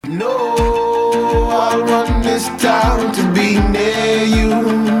No, I'll run this town to be near you.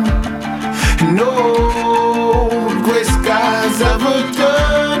 No gray skies ever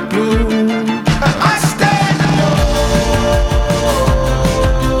turn blue. I stand alone.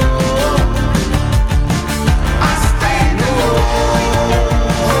 I stand alone.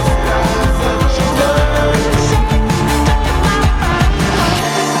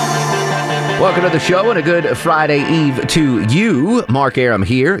 Welcome to the show and a good Friday Eve to you. Mark Arum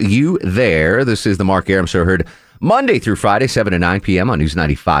here, you there. This is the Mark Arum Show, heard Monday through Friday, 7 to 9 p.m. on News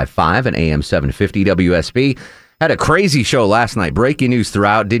 95.5 and AM 750 WSB. Had a crazy show last night. Breaking news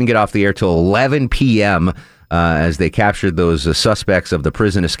throughout. Didn't get off the air till 11 p.m. As they captured those suspects of the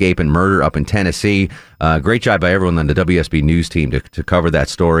prison escape and murder up in Tennessee. Great job by everyone on the WSB News team to cover that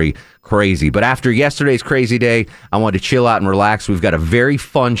story. Crazy. But after yesterday's crazy day, I wanted to chill out and relax. We've got a very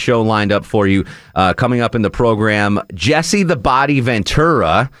fun show lined up for you. Coming up in the program, Jesse the Body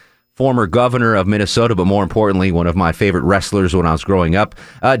Ventura, former governor of Minnesota, but more importantly, one of my favorite wrestlers when I was growing up.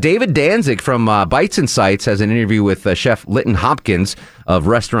 David Danzig from Bites and Sights has an interview with Chef Lytton Hopkins of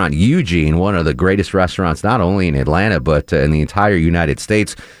Restaurant Eugene, one of the greatest restaurants not only in Atlanta, but in the entire United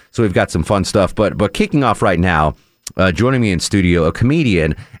States. So we've got some fun stuff. But kicking off right now, joining me in studio, a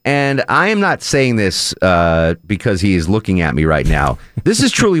comedian, and I am not saying this because he is looking at me right now. This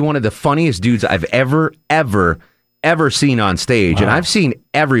is truly one of the funniest dudes I've ever seen on stage. Wow. And I've seen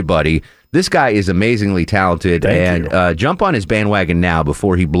everybody. This guy is amazingly talented. Thank you. Jump on his bandwagon now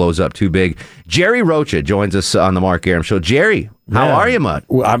before he blows up too big. Jerry Rocha joins us on the Mark Arum Show. Jerry, how are you, bud?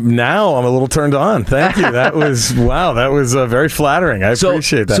 I'm a little turned on. Thank you. That was wow. That was very flattering. I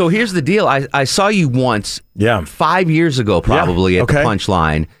appreciate that. So here's the deal. I saw you once 5 years ago probably at the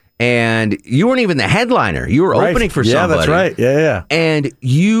Punchline, and you weren't even the headliner. You were opening for somebody. Yeah, that's right. Yeah. And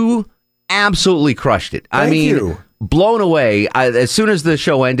you absolutely crushed it. Thank you. Blown away. As soon as the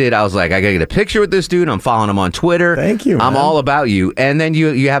show ended, I was like, I gotta get a picture with this dude. I'm following him on Twitter. Thank you, man. I'm all about you. And then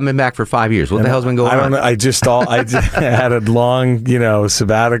you haven't been back for 5 years. What the hell's been going on? I don't know. I just had a long,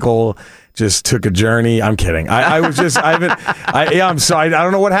 sabbatical. Just took a journey. I'm kidding. I'm sorry. I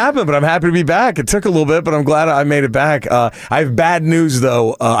don't know what happened, but I'm happy to be back. It took a little bit, but I'm glad I made it back. I have bad news,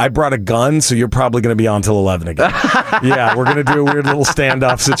 though. I brought a gun, so you're probably going to be on till 11 again. Yeah, we're going to do a weird little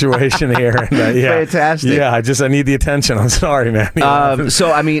standoff situation here. And, Fantastic. Yeah, I need the attention. I'm sorry, man.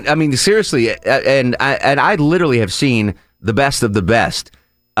 So, I mean, seriously, and I literally have seen the best of the best.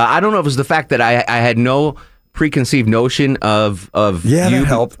 I don't know if it was the fact that I had no preconceived notion of you. That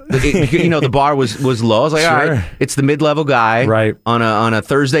helped. The bar was low. I was like, all right, it's the mid-level guy on a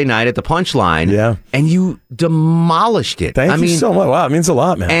Thursday night at the Punchline. Yeah. And you demolished it. Thank you so much. Wow, it means a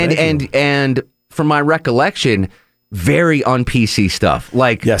lot, man. And from my recollection, very un-PC stuff.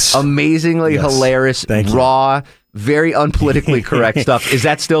 Like amazingly hilarious, raw, very unpolitically correct stuff. Is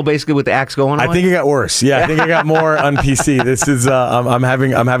that still basically what the act's going on? I think it got worse. Yeah, I think it got more un-PC. This is I'm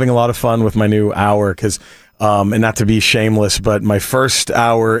having a lot of fun with my new hour because and not to be shameless, but my first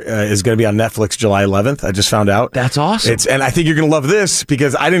hour is going to be on Netflix July 11th. I just found out. That's awesome. And I think you're going to love this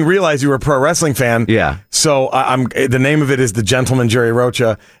because I didn't realize you were a pro wrestling fan. Yeah. So the name of it is The Gentleman Jerry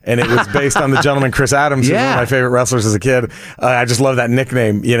Rocha, and it was based on the gentleman Chris Adams, who's one of my favorite wrestlers as a kid. I just love that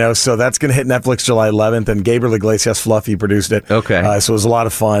nickname, So that's going to hit Netflix July 11th, and Gabriel Iglesias Fluffy produced it. Okay. So it was a lot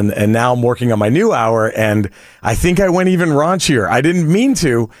of fun, and now I'm working on my new hour, and I think I went even raunchier. I didn't mean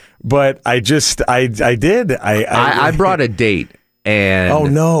to, but I did. I brought a date, and oh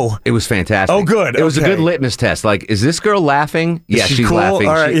no, it was fantastic. Oh good, it was a good litmus test. Like, is this girl laughing? Yeah, she's cool? laughing.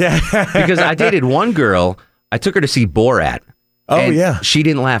 All right, because I dated one girl. I took her to see Borat. And she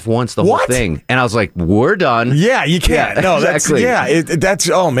didn't laugh once the whole thing, and I was like, "We're done." Yeah, you can't. Yeah, no, exactly.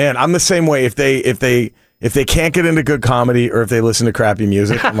 That's oh man, I'm the same way. If they can't get into good comedy or if they listen to crappy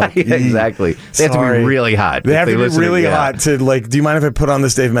music, I'm like, exactly. They have to be really hot. They have to be really hot to like, do you mind if I put on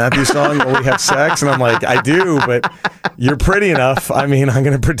this Dave Matthews song while we have sex? And I'm like, I do, but you're pretty enough. I mean, I'm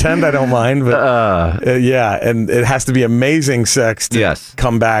going to pretend I don't mind, but and it has to be amazing sex to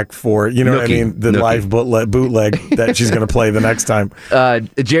come back for, what I mean? The live bootleg that she's going to play the next time.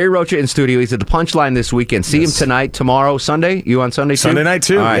 Jerry Rocha in studio. He's at the Punchline this weekend. See him tonight, tomorrow, Sunday. You on Sunday too? Sunday night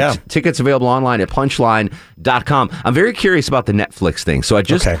too, all right. Tickets available online at Punchline.com. I'm very curious about the Netflix thing. So I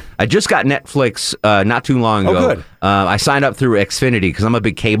just got Netflix not too long ago. Oh, good. I signed up through Xfinity because I'm a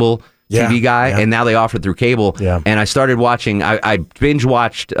big cable TV guy, and now they offer it through cable. Yeah. And I started watching. I binge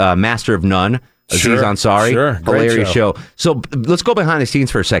watched Master of None. Aziz Ansari, hilarious show. So let's go behind the scenes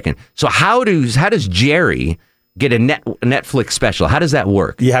for a second. So how does Jerry get a Netflix special? How does that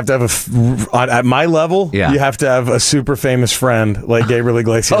work? You have to have at my level, you have to have a super famous friend like Gabriel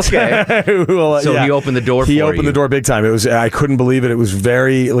Iglesias. Okay. He opened the door for you. He opened the door big time. I couldn't believe it. It was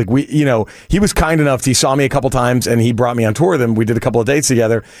very, he was kind enough. He saw me a couple times and he brought me on tour with him. We did a couple of dates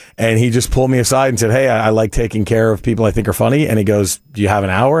together and he just pulled me aside and said, hey, I like taking care of people I think are funny. And he goes, do you have an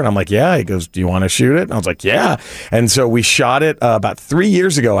hour? And I'm like, yeah. He goes, do you want to shoot it? And I was like, yeah. And so we shot it about 3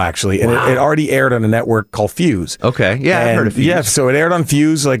 years ago, actually. And it already aired on a network called Fuse. Okay, yeah, I've heard of Fuse. Yeah, so it aired on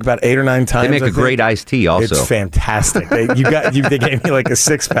Fuse like about 8 or 9 times. They make a great iced tea also. It's fantastic. They gave me like a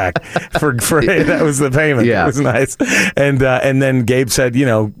 6-pack for that was the payment. Yeah. It was nice. And then Gabe said,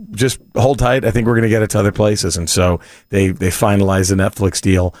 just hold tight. I think we're going to get it to other places. And so they finalized the Netflix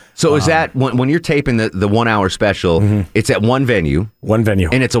deal. So is that when you're taping the 1 hour special, it's at one venue? One venue.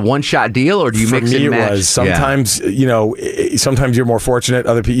 And it's a one-shot deal, or do you mix and match? It was. Sometimes, sometimes you're more fortunate.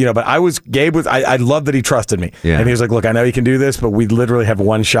 Other people, but Gabe was, I love that he trusted me. Yeah. And he was like, look, I know you can do this, but we literally have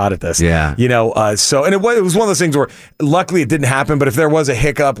one shot at this. Yeah. And it was one of those things where luckily it didn't happen, but if there was a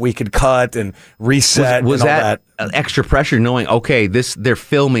hiccup, we could cut and reset was and all that. Extra pressure knowing, okay, they're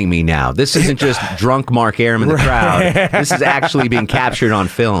filming me now. This isn't just drunk Mark Arum in the crowd. This is actually being captured on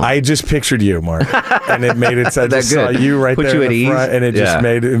film. I just pictured you, Mark, and it made it. I just saw you right Put there you in at the front, ease. and it just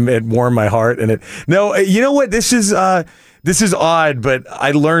made it warm my heart. And you know what? This is odd, but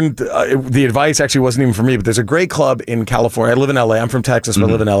I learned the advice actually wasn't even for me, but there's a great club in California. I live in LA. I'm from Texas, but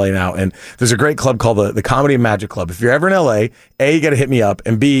I live in LA now. And there's a great club called the Comedy and Magic Club. If you're ever in LA, A, you got to hit me up,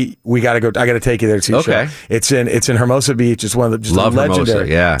 and B, we got to go. I got to take you there to see the show. It's in Hermosa Beach. It's one of the Love legendary.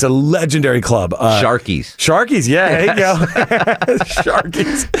 Hermosa, yeah. It's a legendary club. Sharkies, yeah, there you go.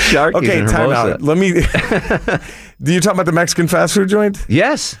 Sharkies. Okay, in time Hermosa. out. Let me. Do you talk about the Mexican fast food joint?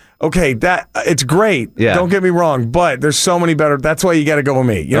 Yes. Okay, it's great. Yeah. Don't get me wrong, but there's so many better. That's why you got to go with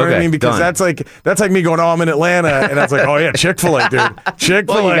me. You know what I mean? Because that's like me going, oh, I'm in Atlanta, and I was like, oh yeah, Chick-fil-A, dude,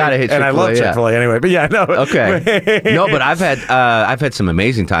 Chick-fil-A. Well, you got to hit Chick-fil-A, and I love Chick-fil-A anyway. But yeah, no. Okay. No, but I've had some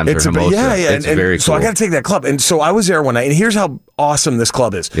amazing times for Hermosa. It's very cool. So I got to take that club, and so I was there one night, and here's how awesome this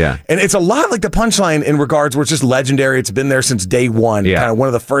club is. Yeah. And it's a lot like the Punchline in regards where it's just legendary. It's been there since day one. Yeah. Kind of one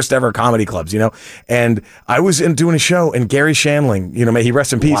of the first ever comedy clubs, And I was doing a show, and Gary Shandling, may he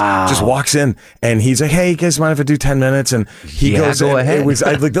rest in peace, just walks in. And he's like, hey, you guys mind if I do 10 minutes? And he goes, go ahead.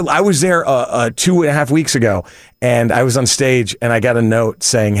 I was there 2.5 weeks ago, and I was on stage, and I got a note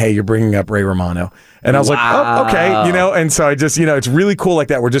saying, hey, you're bringing up Ray Romano. And I was like, oh, okay, and so I just, it's really cool like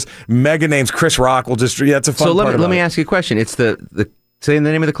that. We're just mega names. Chris Rock will just, that's a fun part. So let me ask you a question. It's the say the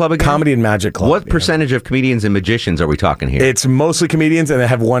name of the club again? Comedy and Magic Club. What percentage of comedians and magicians are we talking here? It's mostly comedians, and they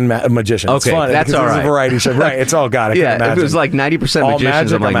have one magician. Okay, it's fun, that's all right. It's a variety show. Right, it's all God. If it was like 90% all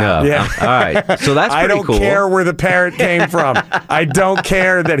magicians, I'm like, no. Yeah. All right, so that's pretty cool. I don't care where the parrot came from. I don't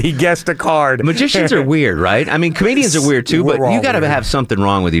care that he guessed a card. Magicians are weird, right? I mean, comedians are weird too, but you got to have something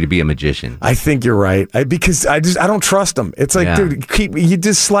wrong with you to be a magician. I think you're right. Because I don't trust them. It's like, dude, you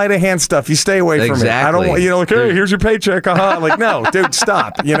just sleight of hand stuff. You stay away from it. I don't want, like, hey, here's your paycheck. Like, no, dude,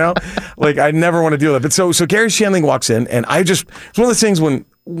 stop. Like, I never want to deal with it. But so Gary Shandling walks in, and it's one of those things when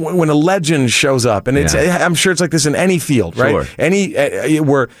a legend shows up, and I'm sure it's like this in any field, right? Sure.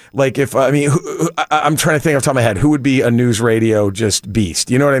 Where, like, I'm trying to think off the top of my head, who would be a news radio just beast?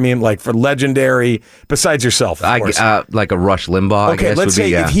 You know what I mean? Like, for legendary, besides yourself, of course. Like a Rush Limbaugh, okay, I guess. Let's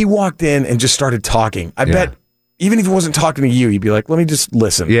say if he walked in and just started talking, I bet even if he wasn't talking to you, he'd be like, let me just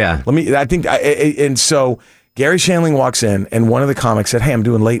listen. Yeah. And so Gary Shandling walks in, and one of the comics said, hey, I'm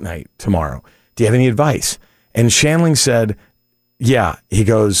doing late night tomorrow. Do you have any advice? And Shandling said, yeah. He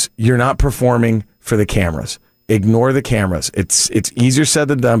goes, you're not performing for the cameras. Ignore the cameras. It's easier said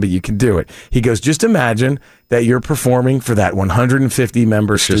than done, but you can do it. He goes, just imagine that you're performing for that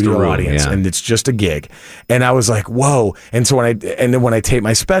 150-member studio audience, and it's just a gig. And I was like, whoa. And so when I tape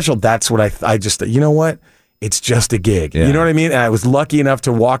my special, that's what I just, you know what? It's just a gig. You know what I mean? And I was lucky enough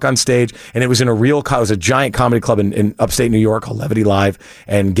to walk on stage, and it was in it was a giant comedy club in upstate New York called Levity Live,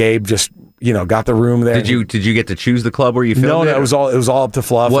 and Gabe just, got the room there. Did you get to choose the club where you filmed it? No, it was all up to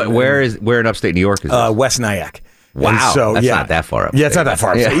Fluff. Where in upstate New York is this? West Nyack. Wow, so, that's not that far up. Yeah, it's not that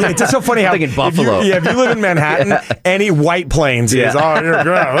far up. Yeah, it's just so funny how I'm thinking Buffalo. If you live in Manhattan, any White Plains is,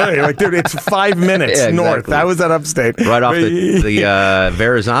 you're like, dude, it's 5 minutes north. That was at upstate. Right off the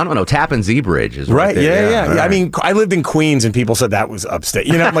Verrazano? No, Tappan Zee Bridge is right there. Yeah. Right. I mean, I lived in Queens, and people said that was upstate.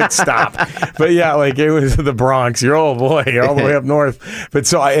 I'm like, stop. But yeah, like, it was the Bronx. You're all the way up north. But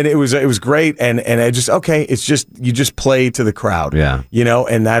so, it was great, and I just, it's just, you just play to the crowd. Yeah.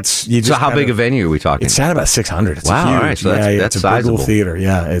 And that's, you just. So how big a venue are we talking? It's at about 600. It's wow, huge. all right, so that's it's sizable. A big little theater.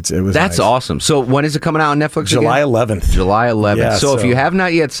 Yeah, it was. That's nice. awesome. So when is it coming out on Netflix? July 11th. July 11th. Yeah, so if you have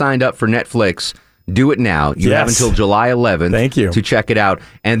not yet signed up for Netflix, do it now. You have until July 11th. Thank you. To check it out.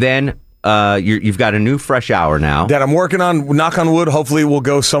 And then you've got a new fresh hour now that I'm working on. Knock on wood. Hopefully, we'll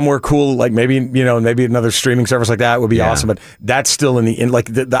go somewhere cool, like maybe another streaming service like that would be awesome. But that's still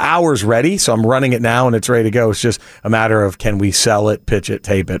the hour's ready, so I'm running it now and it's ready to go. It's just a matter of can we sell it, pitch it,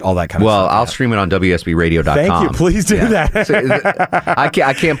 tape it, all that kind of stuff. Well, I'll stream it on WSBRadio.com. Thank you. Please do that. So,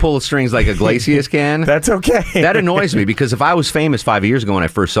 I can't pull the strings like Iglesias can. That's okay. That annoys me because if I was famous 5 years ago when I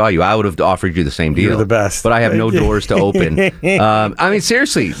first saw you, I would have offered you the same deal. You're the best. But I have no doors to open. I mean,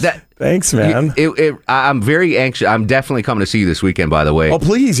 seriously, Thanks, man. I'm very anxious. I'm definitely coming to see you this weekend, by the way. Oh,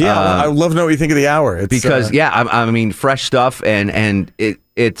 please, yeah. I would love to know what you think of the hour. Because I mean, fresh stuff, and it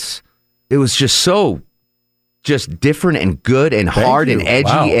was just different and good and hard and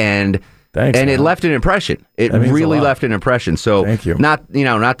edgy and Thanks, and man. it left an impression. It really left an impression. So thank you. Not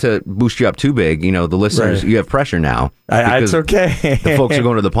to boost you up too big. The listeners, you have pressure now. It's okay. The folks are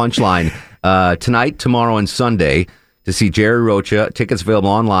going to the Punchline tonight, tomorrow, and Sunday to see Jerry Rocha. Tickets available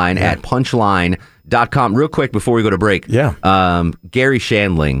online at punchline.com. Real quick before we go to break. Yeah. Gary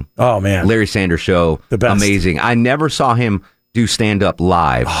Shandling. Oh, man. Larry Sanders Show. The best. Amazing. I never saw him do stand-up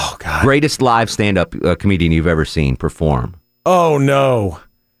live. Oh, God. Greatest live stand-up comedian you've ever seen perform. Oh, no.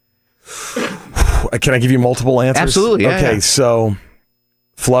 Can I give you multiple answers? Absolutely. Yeah, okay, so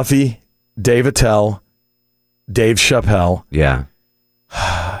Fluffy, Dave Attell, Dave Chappelle. Yeah.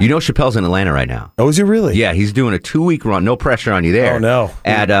 Chappelle's in Atlanta right now. Oh, is he really? Yeah, he's doing a 2-week run. No pressure on you there. Oh, no.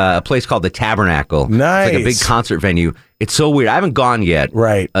 At a place called the Tabernacle. Nice. It's like a big concert venue. It's so weird. I haven't gone yet.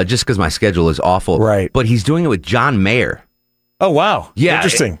 Right. Just because my schedule is awful. Right. But he's doing it with John Mayer. Oh, wow. Yeah.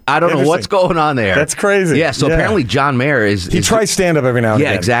 Interesting. I don't know what's going on there. That's crazy. Yeah, so apparently John Mayer is... He tries stand-up every now and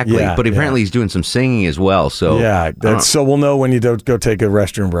again. Yeah, exactly. But apparently he's doing some singing as well. So so we'll know when you don't go take a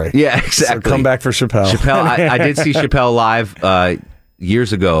restroom break. Yeah, exactly. So come back for Chappelle. Chappelle, I did see Chappelle live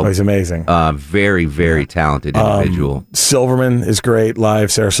years ago. Oh, he's amazing. Very, very talented individual. Silverman is great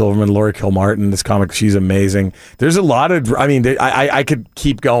live. Sarah Silverman, Lori Kilmartin, this comic, she's amazing. There's a lot of, I could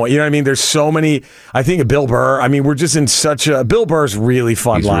keep going. You know what I mean? There's so many. I think of Bill Burr. I mean, we're just in such a, Bill Burr's really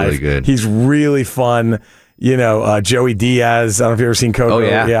fun live. He's really good. He's really fun. Joey Diaz. I don't know if you've ever seen Coco. Oh,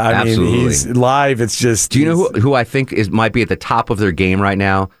 yeah. I mean, he's live. It's just. Do you know who I think might be at the top of their game right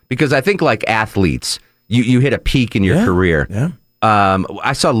now? Because I think like athletes, you hit a peak in your career. Yeah.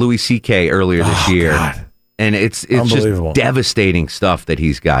 I saw Louis C.K. earlier this year, and it's just devastating stuff that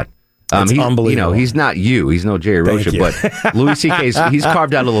he's got. It's unbelievable. He's not you. He's no Jerry Rocha, but Louis C.K.'s he's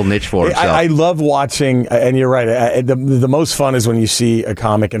carved out a little niche for himself. I love watching, and you're right. The most fun is when you see a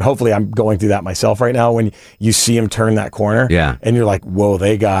comic, and hopefully I'm going through that myself right now. When you see him turn that corner, and you're like, "Whoa,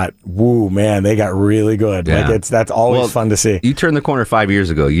 they got really good." Yeah. Like that's always fun to see. You turned the corner 5 years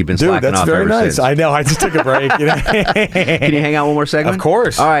ago. You've been slacking that's off very ever nice. since. I know. I just took a break. Can you hang out one more segment? Of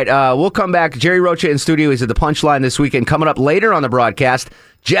course. All right. We'll come back. Jerry Rocha in studio. He's at the Punchline this weekend. Coming up later on the broadcast,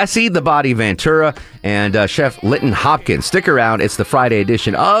 Jesse the Body Ventura and Chef Linton Hopkins. Stick around. It's the Friday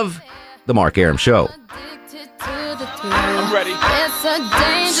edition of the Mark Arum Show. I'm ready. It's a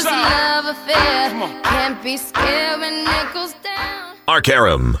dangerous love affair. Can't be scared when it goes down. Mark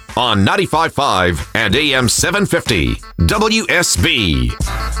Arum on 95.5 and AM 750 WSB.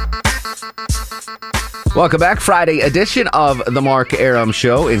 Welcome back. Friday edition of the Mark Arum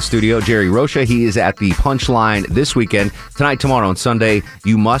Show. In studio, Jerry Rocha. He is at the Punchline this weekend. Tonight, tomorrow, and Sunday.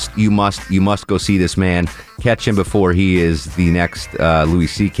 You must go see this man. Catch him before he is the next Louis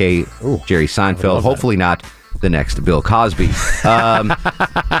C.K., Jerry Seinfeld. Hopefully not the next Bill Cosby. But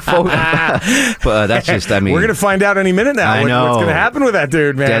that's just, we're going to find out any minute now. I know. What's going to happen with that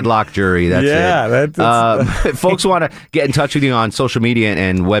dude, man. Deadlock jury. That's it. Folks want to get in touch with you on social media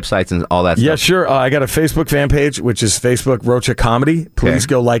and websites and all that stuff. Yeah, sure. I got a Facebook fan page, which is Facebook Rocha Comedy. Please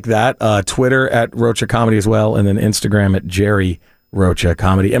go like that. Twitter at Rocha Comedy as well. And then Instagram at Jerry Rocha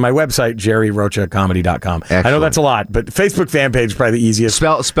Comedy. And my website, jerryrochacomedy.com. Excellent. I know that's a lot, but Facebook fan page is probably the easiest.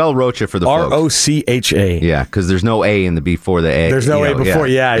 Spell Rocha for the folks. Rocha. Yeah, because there's no A in the before the A. There's no A before.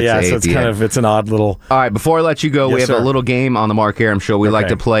 Yeah. So it's kind of, it's an odd little. All right, before I let you go, we have a little game on the Mark Arum Show we like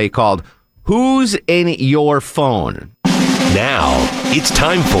to play called Who's in Your Phone? Now, it's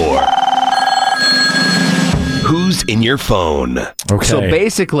time for Who's in Your Phone? Okay. So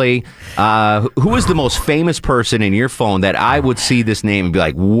basically, who is the most famous person in your phone that I would see this name and be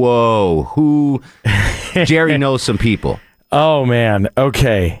like, whoa, who? Jerry knows some people. Oh, man.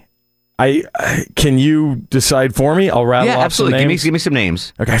 Okay. Can you decide for me? I'll rattle off absolutely. some names. Give me some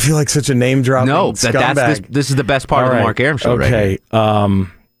names. Okay, I feel like such a name dropping scumbag. This is the best part of the Mark Arum Show, right here. Okay.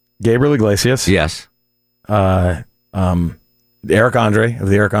 Gabriel Iglesias. Yes. Eric Andre of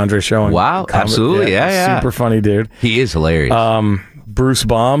the Eric Andre Show. Wow, absolutely. Yeah. Super funny dude. He is hilarious. Bruce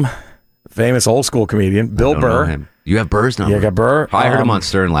Baum famous old school comedian, Bill Don't know Burr. him. You have Burr's number? Yeah, I got Burr. I heard him on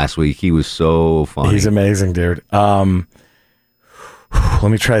Stern last week. He was so funny. He's amazing, dude. Let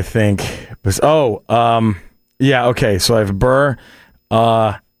me try to think. Yeah, okay. So I have Burr.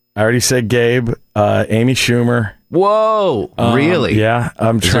 I already said Gabe, Amy Schumer. Whoa, really? Yeah,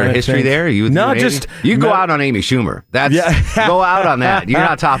 I'm Is there trying a to history think. there? You go out on Amy Schumer. That's go out on that. You're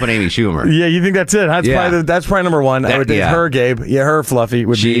not topping Amy Schumer. Yeah, you think that's it? That's probably number one. I would think her, Gabe. Yeah, her, Fluffy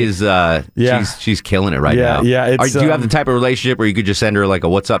would be. She's killing it right now. Yeah, do you have the type of relationship where you could just send her like a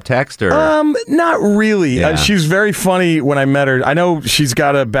 "What's up" text or? Not really. Yeah. She was very funny when I met her. I know she's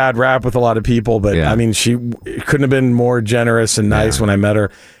got a bad rap with a lot of people, but I mean, she couldn't have been more generous and nice when I met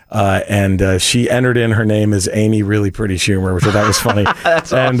her. And she entered in her name as Amy Really Pretty Schumer, which I thought was funny.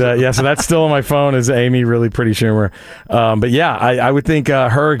 That's awesome. And so that's still on my phone as Amy Really Pretty Schumer. But yeah, I would think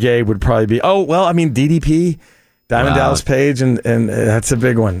her, Gabe, would probably be. Oh well, I mean DDP, Diamond Dallas Page, and that's a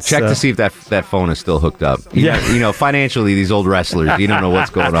big one. Check to see if that phone is still hooked up. Financially, these old wrestlers, you don't know what's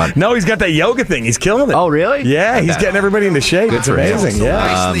going on. No, he's got that yoga thing. He's killing it. Oh, really? Yeah, he's getting everybody into shape. It's amazing.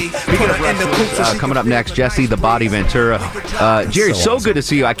 Yeah. Speaking of wrestlers, coming up next, Jesse the Body Ventura. Jerry, so good to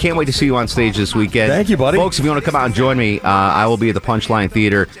see you. I can't wait to see you on stage this weekend. Thank you, buddy. Folks, if you want to come out and join me, I will be at the Punchline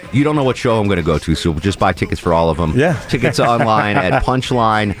Theater. You don't know what show I'm going to go to, so just buy tickets for all of them. Yeah. Tickets online at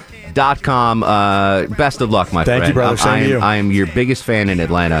punchline.com. Best of luck, my friend. Thank you, brother. Same to you. I am your biggest fan in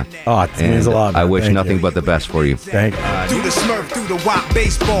Atlanta. Oh, it means a lot. I wish Thank nothing you. but the best for you. Thank you. Do the smurf through the wop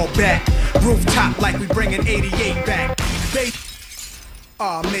baseball bat. Rooftop like we bringing 88 back.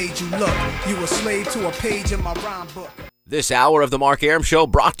 Made you look. You a slave to a page in my rhyme book. This hour of the Mark Arum Show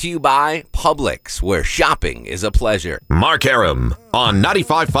brought to you by Publix, where shopping is a pleasure. Mark Arum on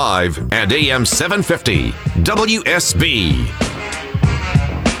 95.5 and AM 750 WSB.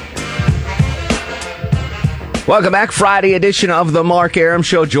 Welcome back, Friday edition of the Mark Arum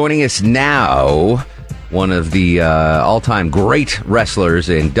Show. Joining us now, one of the all-time great wrestlers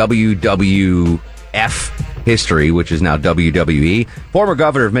in WWF history, which is now WWE, former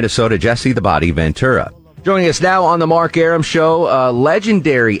governor of Minnesota, Jesse the Body Ventura. Joining us now on the Mark Arum Show,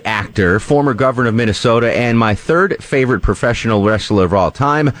 legendary actor, former governor of Minnesota, and my third favorite professional wrestler of all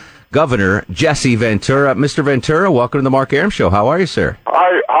time, Governor Jesse Ventura. Mr. Ventura, welcome to the Mark Arum Show. How are you, sir?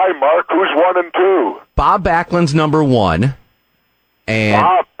 Hi, Mark. Who's 1 and 2? Bob Backlund's number 1. And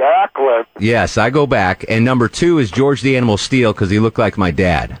Bob Backlund. yes, I go back. And number 2 is George the Animal Steel because he looked like my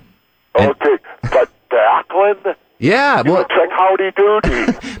dad. Okay, but Backlund? Yeah, He looks like Howdy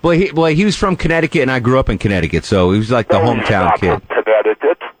Doody. well, he was from Connecticut, and I grew up in Connecticut, so he was like the No, hometown he's kid. not from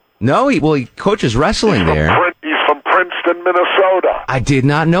Connecticut. No, he coaches wrestling there. He's from Princeton, Minnesota. I did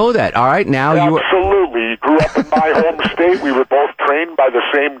not know that. All right, now you. Absolutely. He grew up in my home state. We were both trained by the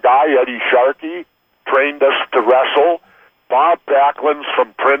same guy, Eddie Sharkey, trained us to wrestle. Bob Backlund's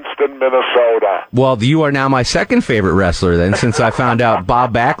from Princeton, Minnesota. Well, you are now my second favorite wrestler, then, since I found out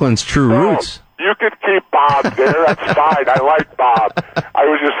Bob Backlund's true roots. You could keep Bob there. That's fine. I like Bob. I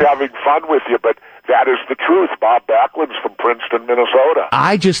was just having fun with you, but that is the truth. Bob Backlund's from Princeton, Minnesota.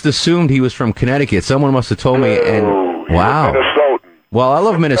 I just assumed he was from Connecticut. Someone must have told me. And He's wow. a Minnesotan. Well, I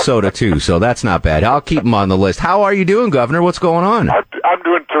love Minnesota too, so that's not bad. I'll keep him on the list. How are you doing, Governor? What's going on? I'm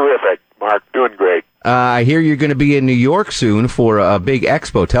doing terrific, Mark. Doing great. I hear you're going to be in New York soon for a big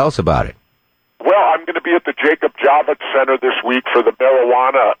expo. Tell us about it. Well, I'm going to be at the Jacob Javits Center this week for the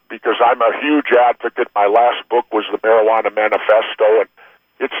marijuana because I'm a huge advocate. My last book was the Marijuana Manifesto, and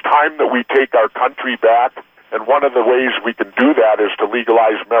it's time that we take our country back. And one of the ways we can do that is to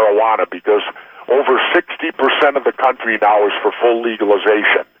legalize marijuana because over 60% of the country now is for full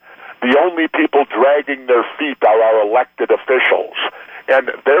legalization. The only people dragging their feet are our elected officials,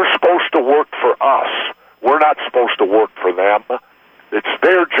 and they're supposed to work for us. We're not supposed to work for them. It's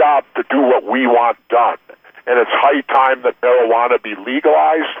their job to do what we want done, and it's high time that marijuana be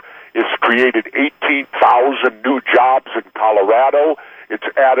legalized. It's created 18,000 new jobs in Colorado. It's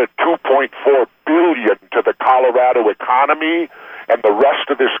added $2.4 billion to the Colorado economy, and the rest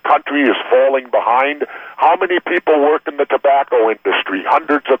of this country is falling behind. How many people work in the tobacco industry?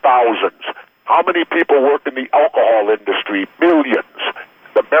 Hundreds of thousands. How many people work in the alcohol industry? Millions.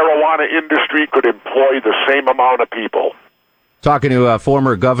 The marijuana industry could employ the same amount of people. Talking to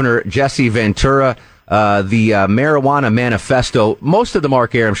former Governor Jesse Ventura, the Marijuana Manifesto. Most of the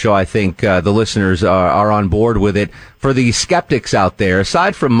Mark Arum Show, I think the listeners are on board with it. For the skeptics out there,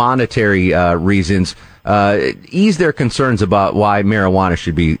 aside from monetary reasons, ease their concerns about why marijuana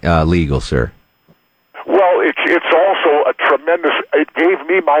should be legal, sir. Well, it's also a tremendous. It gave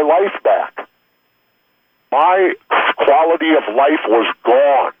me my life back. My quality of life was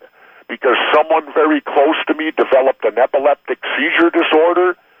gone because someone very close to me developed an epileptic seizure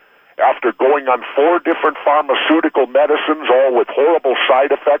disorder, after going on 4 different pharmaceutical medicines, all with horrible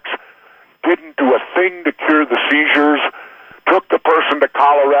side effects, didn't do a thing to cure the seizures, took the person to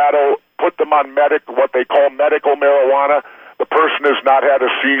Colorado, put them on what they call medical marijuana. The person has not had a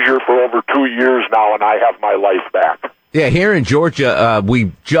seizure for over 2 years now, and I have my life back. Yeah, here in Georgia,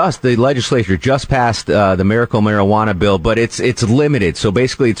 the legislature just passed the miracle marijuana bill, but it's limited. So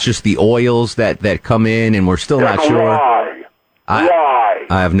basically, it's just the oils that come in, and we're still not sure. Why? Why?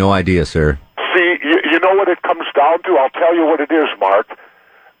 I have no idea, sir. See, you know what it comes down to? I'll tell you what it is, Mark.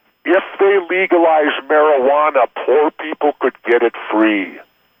 If they legalize marijuana, poor people could get it free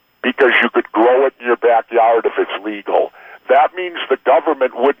because you could grow it in your backyard if it's legal. That means the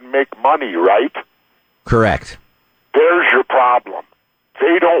government wouldn't make money, right? Correct. There's your problem.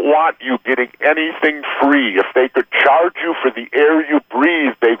 They don't want you getting anything free. If they could charge you for the air you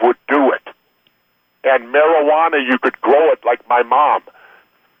breathe, they would do it. And marijuana, you could grow it like my mom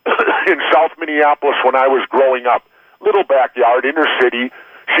in South Minneapolis when I was growing up. Little backyard, inner city.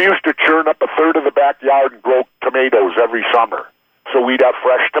 She used to churn up a third of the backyard and grow tomatoes every summer. So we'd have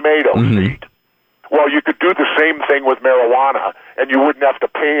fresh tomatoes to eat. Well, you could do the same thing with marijuana, and you wouldn't have to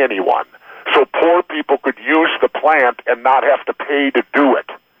pay anyone. So poor people could use the plant and not have to pay to do it.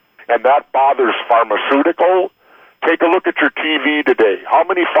 And that bothers pharmaceutical. Take a look at your TV today. How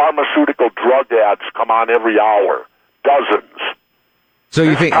many pharmaceutical drug ads come on every hour? Dozens. So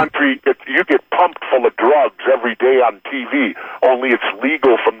you think country, you get pumped full of drugs every day on TV, only it's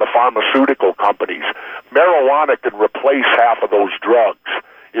legal from the pharmaceutical companies. Marijuana can replace half of those drugs.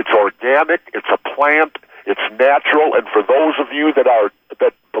 It's organic, it's a plant, it's natural, and for those of you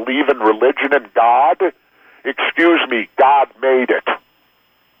that believe in religion and God, excuse me, God made it.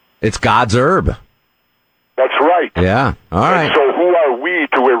 It's God's herb. That's right. Yeah, all right. And so who are we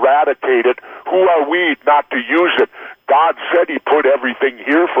to eradicate it? Who are we not to use it? God said he put everything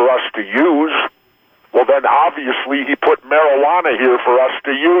here for us to use. Well, then obviously he put marijuana here for us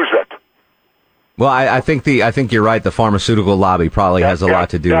to use it. Well, I think you're right. The pharmaceutical lobby probably has a lot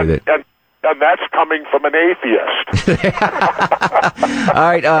to do with it. And that's coming from an atheist. All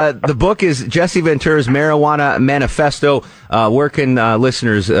right. The book is Jesse Ventura's Marijuana Manifesto. Where can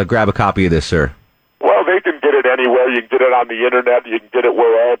listeners grab a copy of this, sir? Well, they can get it anywhere. You can get it on the internet. You can get it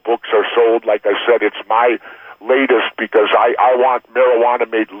where all books are sold. Like I said, it's my latest because I want marijuana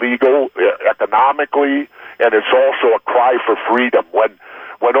made legal economically, and it's also a cry for freedom.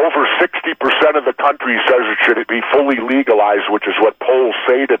 When over 60% of the country says it should be fully legalized, which is what polls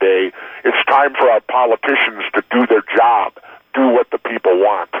say today, it's time for our politicians to do their job, do what the people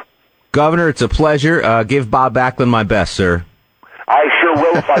want. Governor, it's a pleasure. Give Bob Backlund my best, sir. I sure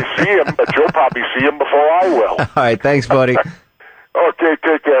will if I see him, but you'll probably see him before I will. All right, thanks, buddy. Okay,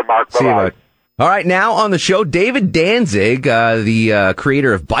 take care, Mark. Bye-bye. See you, bud. All right, now on the show, David Danzig, the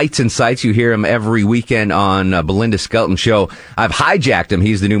creator of Bites and Sights. You hear him every weekend on Belinda Skelton Show. I've hijacked him.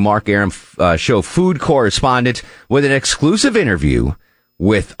 He's the new Mark Arum Show food correspondent with an exclusive interview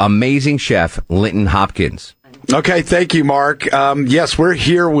with amazing chef Linton Hopkins. Okay, thank you, Mark. Yes, we're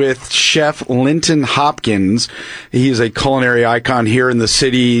here with Chef Linton Hopkins. He is a culinary icon here in the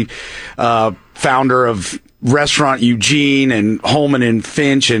city, founder of Restaurant Eugene and Holman and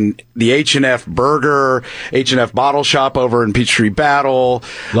Finch and the H&F Burger, H&F Bottle Shop over in Peachtree Battle.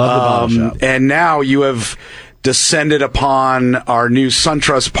 Love the Bottle Shop. And now you have descended upon our new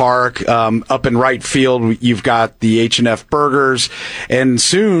SunTrust Park up in right field. You've got the H&F Burgers, and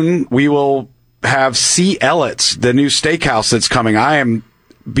soon we will have C. Ellett's, the new steakhouse that's coming. I am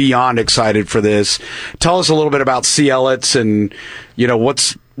beyond excited for this. Tell us a little bit about C. Ellett's and,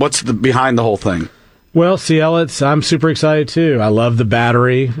 what's behind the whole thing. Well, C. Ellett's, I'm super excited too. I love the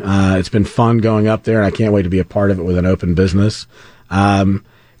Battery. It's been fun going up there, and I can't wait to be a part of it with an open business.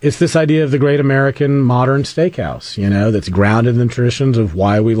 It's this idea of the great American modern steakhouse, that's grounded in the traditions of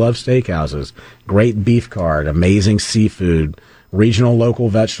why we love steakhouses. Great beef card, amazing seafood, regional local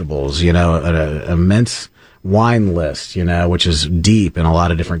vegetables, an immense wine list, which is deep in a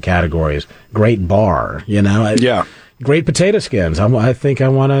lot of different categories. Great bar, Yeah. Great potato skins. I think I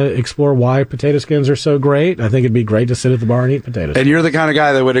want to explore why potato skins are so great. I think it'd be great to sit at the bar and eat potato skins. And you're the kind of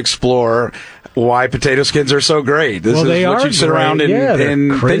guy that would explore why potato skins are so great. This is what you sit around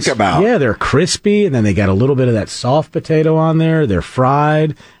and think about. Yeah, they're crispy, and then they got a little bit of that soft potato on there. They're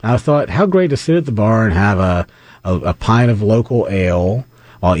fried. And I thought, how great to sit at the bar and have a pint of local ale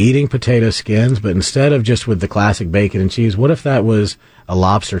while eating potato skins, but instead of just with the classic bacon and cheese, what if that was a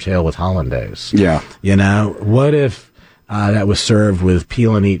lobster tail with hollandaise? Yeah. What if that was served with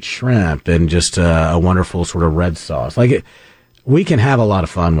peel and eat shrimp and just a wonderful sort of red sauce? we can have a lot of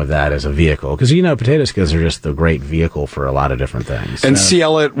fun with that as a vehicle because potato skins are just the great vehicle for a lot of different things. And C.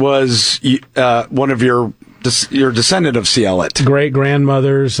 Elliott was one of your descendant of C. Elliott. Great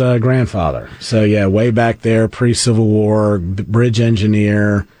grandmother's grandfather. So yeah, way back there, pre-Civil War, bridge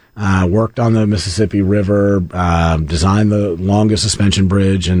engineer, worked on the Mississippi River, designed the longest suspension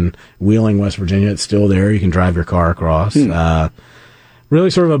bridge in Wheeling, West Virginia. It's still there. You can drive your car across.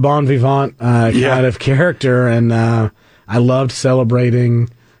 Really sort of a bon vivant kind of character, and I loved celebrating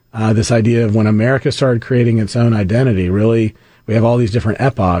this idea of when America started creating its own identity. Really, we have all these different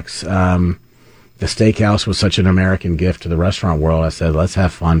epochs. The steakhouse was such an American gift to the restaurant world. I said, let's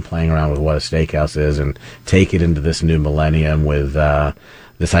have fun playing around with what a steakhouse is and take it into this new millennium with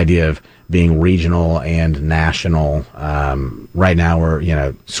this idea of being regional and national. Right now we're,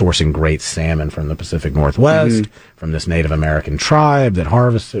 sourcing great salmon from the Pacific Northwest, from this Native American tribe that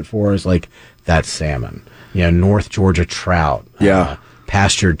harvests it for us. Like, that's salmon. North Georgia trout.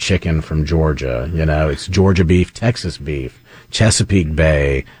 Pastured chicken from Georgia. It's Georgia beef, Texas beef. Chesapeake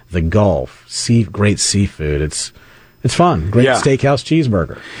Bay, the Gulf, great seafood. It's fun. Great steakhouse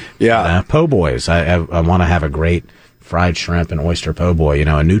cheeseburger. Po' boys. I want to have a great fried shrimp and oyster po' boy.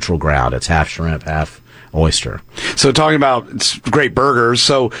 A neutral ground. It's half shrimp, half oyster. So talking about great burgers.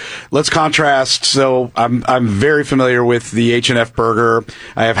 So let's contrast. So I'm very familiar with the H&F burger.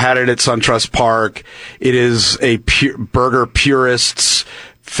 I have had it at SunTrust Park. It is a burger purist's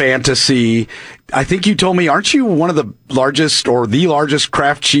fantasy. I think you told me, aren't you one of the largest or the largest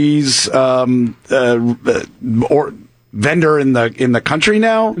craft cheese vendor in the country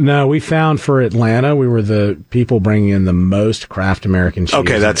now? No, we found for Atlanta, we were the people bringing in the most craft American cheese.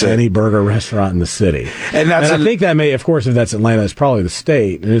 Okay, that's any burger restaurant in the city. And I think that may, of course, if that's Atlanta, it's probably the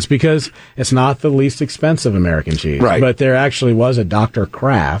state. And it's because it's not the least expensive American cheese. Right. But there actually was a Dr.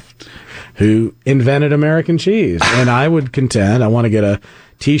 Kraft who invented American cheese. And I would contend, I want to get a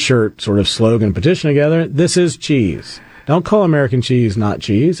T-shirt sort of slogan petition together. This is cheese. Don't call American cheese not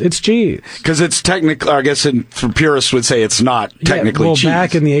cheese. It's cheese. Because it's technically, I guess for purists would say it's not technically cheese.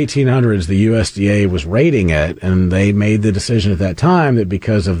 Back in the 1800s, the USDA was rating it, and they made the decision at that time that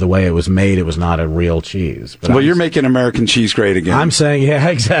because of the way it was made, it was not a real cheese. But you're making American cheese great again. I'm saying, yeah,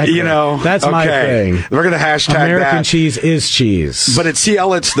 exactly. That's my thing. We're going to hashtag American cheese is cheese. But at C.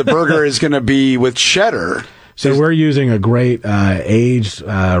 Elliott's, the burger is going to be with cheddar. So we're using a great aged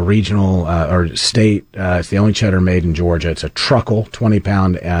regional or state. It's the only cheddar made in Georgia. It's a truckle,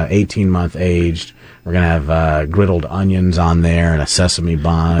 20-pound, 18-month aged. We're going to have griddled onions on there and a sesame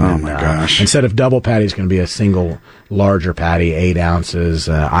bun. Oh, my gosh. Instead of double patty, it's going to be a single larger patty, 8 ounces,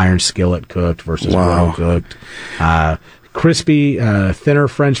 iron skillet cooked versus griddle cooked. Crispy, thinner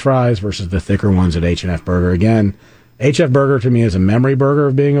French fries versus the thicker ones at H&F Burger. Again, H.F. Burger to me is a memory burger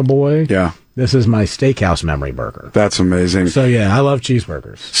of being a boy. Yeah. This is my steakhouse memory burger. That's amazing. So, yeah, I love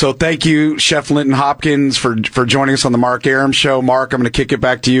cheeseburgers. So thank you, Chef Linton Hopkins, for joining us on the Mark Arum Show. Mark, I'm going to kick it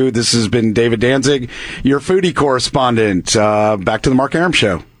back to you. This has been David Danzig, your foodie correspondent. Back to the Mark Arum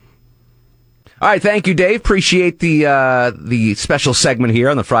Show. All right, thank you, Dave. Appreciate the special segment here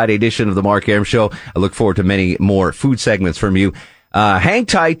on the Friday edition of the Mark Arum Show. I look forward to many more food segments from you. Hang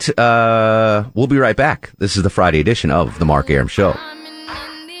tight. We'll be right back. This is the Friday edition of the Mark Arum Show.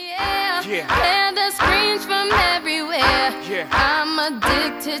 Hear the screams from everywhere. I'm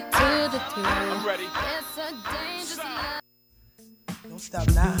addicted to the thrill. I'm ready. It's a dangerous love. Don't stop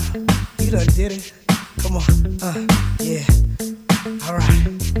now. You done did it. Come on. Yeah. All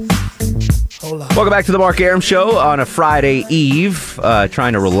right. Hold on. Welcome back to the Mark Arum Show on a Friday eve.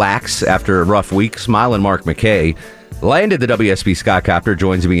 Trying to relax after a rough week. Smiling Mark McKay landed the WSB Skycopter.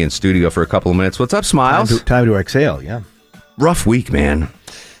 Joins me in studio for a couple of minutes. What's up, Smiles? Time to exhale, yeah. Rough week, man.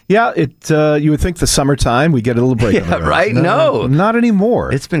 Yeah, you would think the summertime we get a little break. Yeah, right? No, not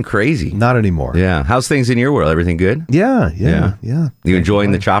anymore. It's been crazy. Not anymore. Yeah. How's things in your world? Everything good? Yeah. You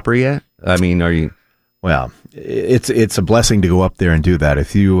enjoying the chopper yet? I mean, are you? Well, it's a blessing to go up there and do that.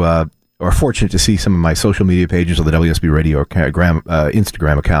 If you are fortunate to see some of my social media pages on the WSB Radio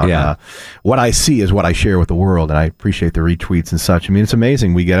Instagram account, what I see is what I share with the world, and I appreciate the retweets and such. I mean, it's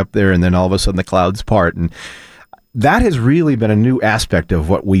amazing. We get up there, and then all of a sudden the clouds part, and that has really been a new aspect of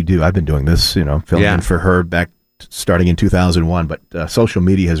what we do. I've been doing this, filming for her back starting in 2001, but social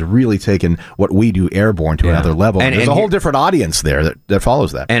media has really taken what we do airborne to another level. And there's a whole different audience there that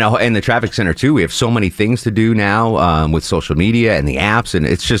follows that. And the traffic center, too. We have so many things to do now with social media and the apps, and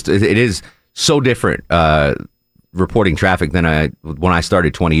it's just, it is so different reporting traffic than when I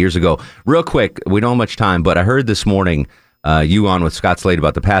started 20 years ago. Real quick, we don't have much time, but I heard this morning you on with Scott Slade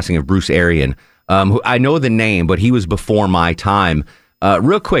about the passing of Bruce Arian. Who I know the name, but he was before my time.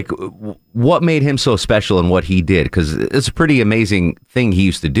 Real quick, what made him so special in what he did? Because it's a pretty amazing thing he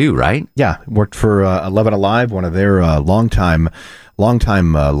used to do, right? Yeah, worked for 11 Alive, one of their longtime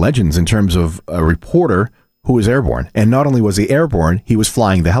legends in terms of a reporter who was airborne. And not only was he airborne, he was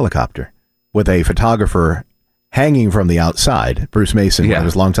flying the helicopter with a photographer hanging from the outside. Bruce Mason, one of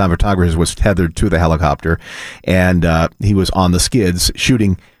his longtime photographers, was tethered to the helicopter, and he was on the skids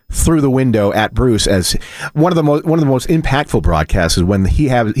shooting through the window at Bruce. As one of the most impactful broadcasts is when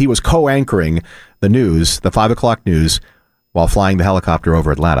he was co-anchoring the news, the 5 o'clock news, while flying the helicopter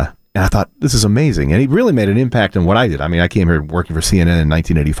over Atlanta. And I thought, this is amazing. And he really made an impact on what I did. I mean, I came here working for CNN in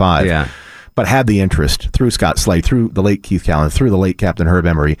 1985, but had the interest through Scott Slade, through the late Keith Callan, through the late Captain Herb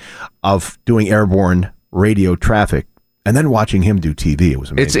Emery, of doing airborne radio traffic. And then watching him do TV, it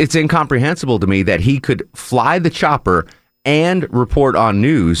was amazing. It's incomprehensible to me that he could fly the chopper and report on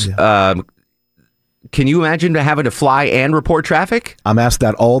news. Can you imagine having to fly and report traffic? I'm asked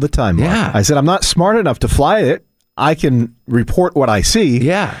that all the time, Mark. Yeah. I said, I'm not smart enough to fly it. I can report what I see.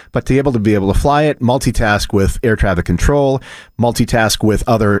 Yeah. But to be able to fly it, multitask with air traffic control, multitask with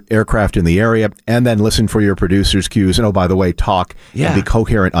other aircraft in the area, and then listen for your producer's cues. And, oh, by the way, talk and be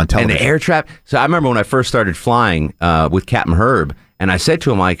coherent on television. And the air traffic. So I remember when I first started flying with Captain Herb, and I said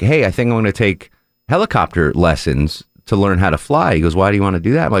to him, like, hey, I think I'm going to take helicopter lessons to learn how to fly. He goes, why do you want to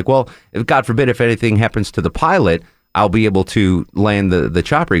do that? I'm like, well, if God forbid, if anything happens to the pilot, I'll be able to land the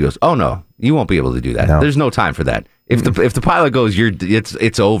chopper. He goes, oh no, you won't be able to do that. No. There's no time for that. If the pilot goes,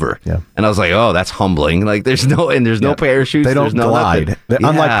 it's over. Yeah. And I was like, oh, that's humbling. Like there's no parachutes. They don't glide.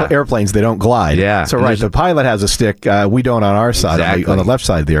 Unlike airplanes, they don't glide. Yeah. So right, the pilot has a stick. We don't on our side, on the left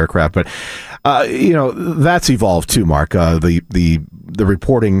side of the aircraft. But that's evolved too, Mark. The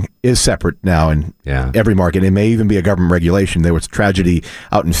reporting is separate now in every market. It may even be a government regulation. There was tragedy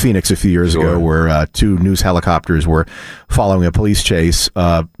out in Phoenix a few years ago where 2 news helicopters were following a police chase,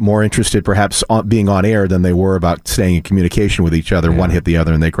 more interested perhaps being on air than they were about staying in communication with each other. One hit the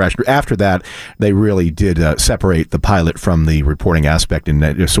other and they crashed. After that, they really did separate the pilot from the reporting aspect.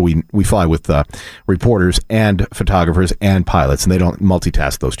 And so we fly with reporters and photographers and pilots, and they don't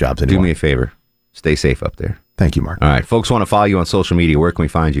multitask those jobs anymore. Do me a favor. Stay safe up there. Thank you, Mark. All right. Folks want to follow you on social media. Where can we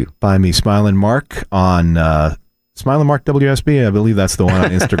find you? Find me, Smilin' Mark, on Smilin' Mark WSB. I believe that's the one on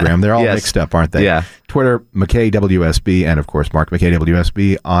Instagram. They're all mixed up, aren't they? Yeah. Twitter, McKay WSB, and, of course, Mark McKay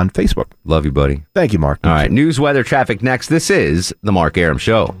WSB on Facebook. Love you, buddy. Thank you, Mark. All right. News, weather, traffic next. This is The Mark Arum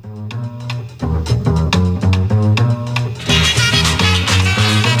Show.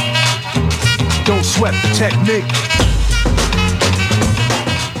 Don't sweat the technique.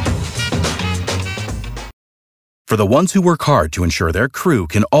 For the ones who work hard to ensure their crew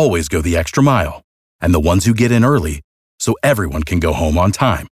can always go the extra mile, and the ones who get in early so everyone can go home on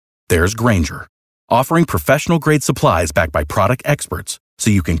time, there's Grainger, offering professional-grade supplies backed by product experts so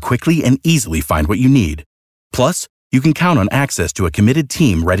you can quickly and easily find what you need. Plus, you can count on access to a committed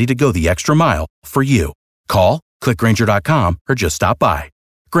team ready to go the extra mile for you. Call, click Grainger.com, or just stop by.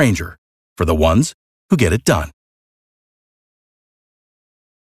 Grainger, for the ones who get it done.